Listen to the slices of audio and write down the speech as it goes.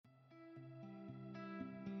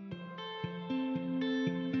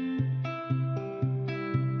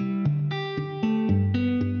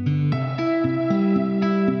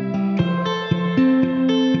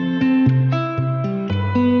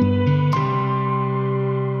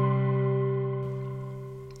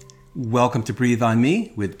Welcome to Breathe on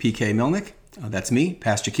Me with PK Milnick. That's me,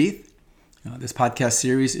 Pastor Keith. This podcast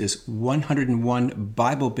series is 101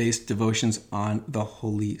 Bible-based devotions on the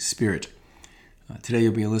Holy Spirit. Today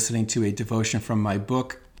you'll be listening to a devotion from my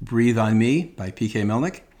book, Breathe on Me by PK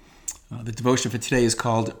Milnick. The devotion for today is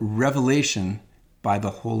called Revelation by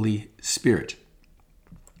the Holy Spirit.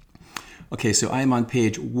 Okay, so I am on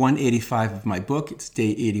page 185 of my book. It's day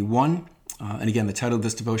 81. And again, the title of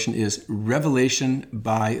this devotion is Revelation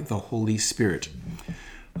by the Holy Spirit.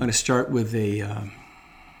 I'm going to start with a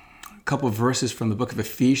couple of verses from the book of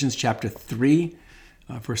Ephesians, chapter 3,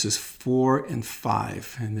 verses 4 and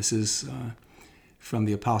 5. And this is from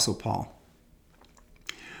the Apostle Paul.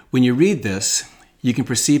 When you read this, you can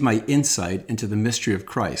perceive my insight into the mystery of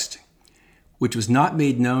Christ, which was not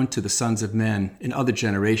made known to the sons of men in other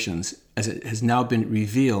generations, as it has now been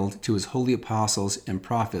revealed to his holy apostles and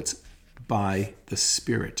prophets by the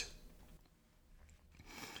Spirit.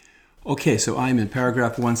 Okay, so I'm in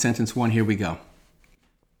paragraph 1, sentence 1. Here we go.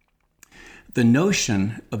 The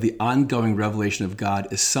notion of the ongoing revelation of God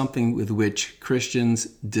is something with which Christians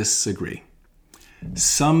disagree.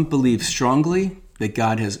 Some believe strongly that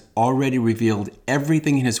God has already revealed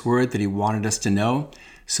everything in His Word that He wanted us to know,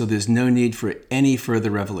 so there's no need for any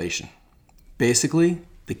further revelation. Basically,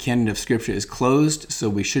 the canon of Scripture is closed, so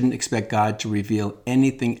we shouldn't expect God to reveal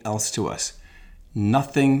anything else to us.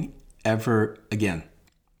 Nothing ever again.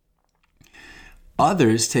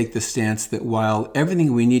 Others take the stance that while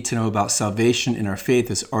everything we need to know about salvation in our faith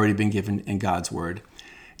has already been given in God's Word,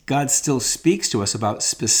 God still speaks to us about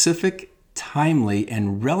specific, timely,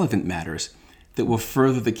 and relevant matters that will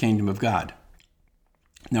further the kingdom of God.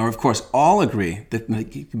 Now, of course, all agree that there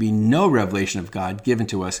can be no revelation of God given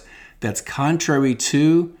to us that's contrary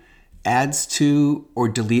to, adds to, or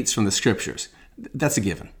deletes from the Scriptures. That's a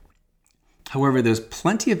given. However, there's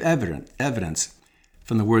plenty of evidence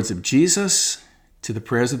from the words of Jesus to the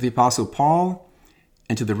prayers of the Apostle Paul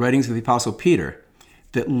and to the writings of the Apostle Peter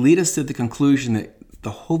that lead us to the conclusion that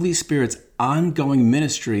the Holy Spirit's ongoing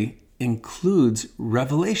ministry includes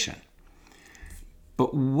revelation.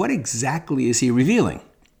 But what exactly is He revealing?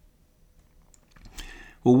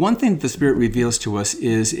 Well, one thing that the Spirit reveals to us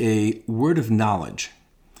is a word of knowledge.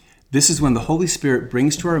 This is when the Holy Spirit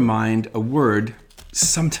brings to our mind a word,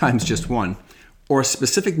 sometimes just one, or a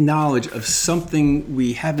specific knowledge of something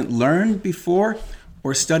we haven't learned before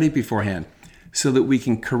or studied beforehand, so that we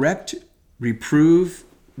can correct, reprove,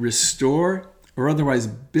 restore, or otherwise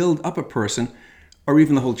build up a person or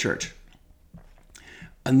even the whole church.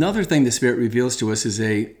 Another thing the Spirit reveals to us is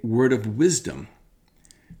a word of wisdom.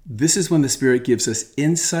 This is when the Spirit gives us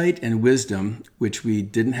insight and wisdom, which we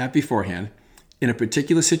didn't have beforehand, in a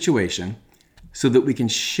particular situation, so that we can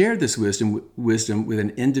share this wisdom with an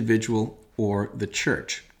individual or the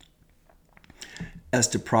church. As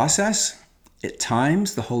to process, at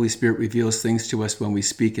times the Holy Spirit reveals things to us when we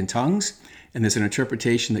speak in tongues, and there's an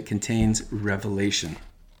interpretation that contains revelation.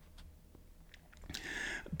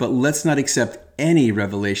 But let's not accept any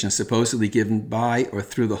revelation supposedly given by or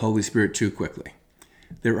through the Holy Spirit too quickly.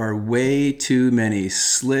 There are way too many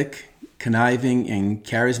slick, conniving, and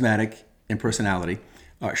charismatic in personality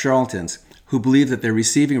charlatans who believe that they're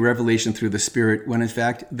receiving revelation through the Spirit when in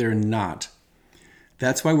fact they're not.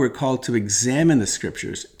 That's why we're called to examine the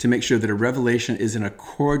Scriptures to make sure that a revelation is in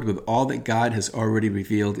accord with all that God has already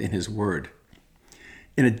revealed in His Word.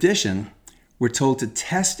 In addition, we're told to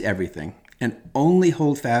test everything and only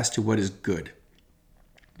hold fast to what is good.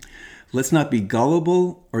 Let's not be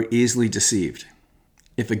gullible or easily deceived.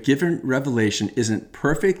 If a given revelation isn't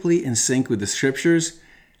perfectly in sync with the Scriptures,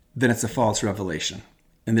 then it's a false revelation,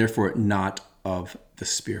 and therefore not of the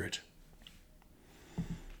Spirit. I'm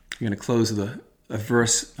going to close with a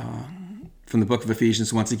verse from the book of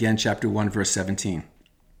Ephesians, once again, chapter 1, verse 17.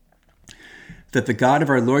 That the God of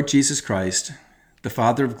our Lord Jesus Christ, the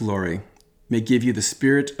Father of glory, may give you the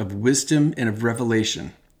spirit of wisdom and of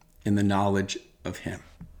revelation in the knowledge of Him.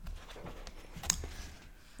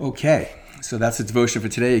 Okay. So that's the devotion for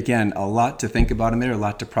today. Again, a lot to think about in there, a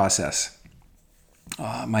lot to process.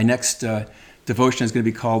 My next devotion is going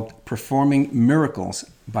to be called Performing Miracles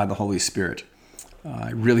by the Holy Spirit. I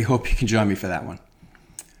really hope you can join me for that one.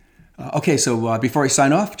 Okay, so before I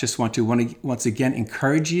sign off, just want to once again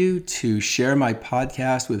encourage you to share my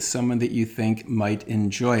podcast with someone that you think might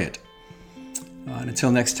enjoy it. And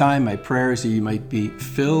until next time, my prayer is that you might be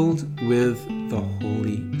filled with the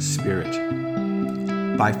Holy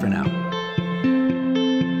Spirit. Bye for now.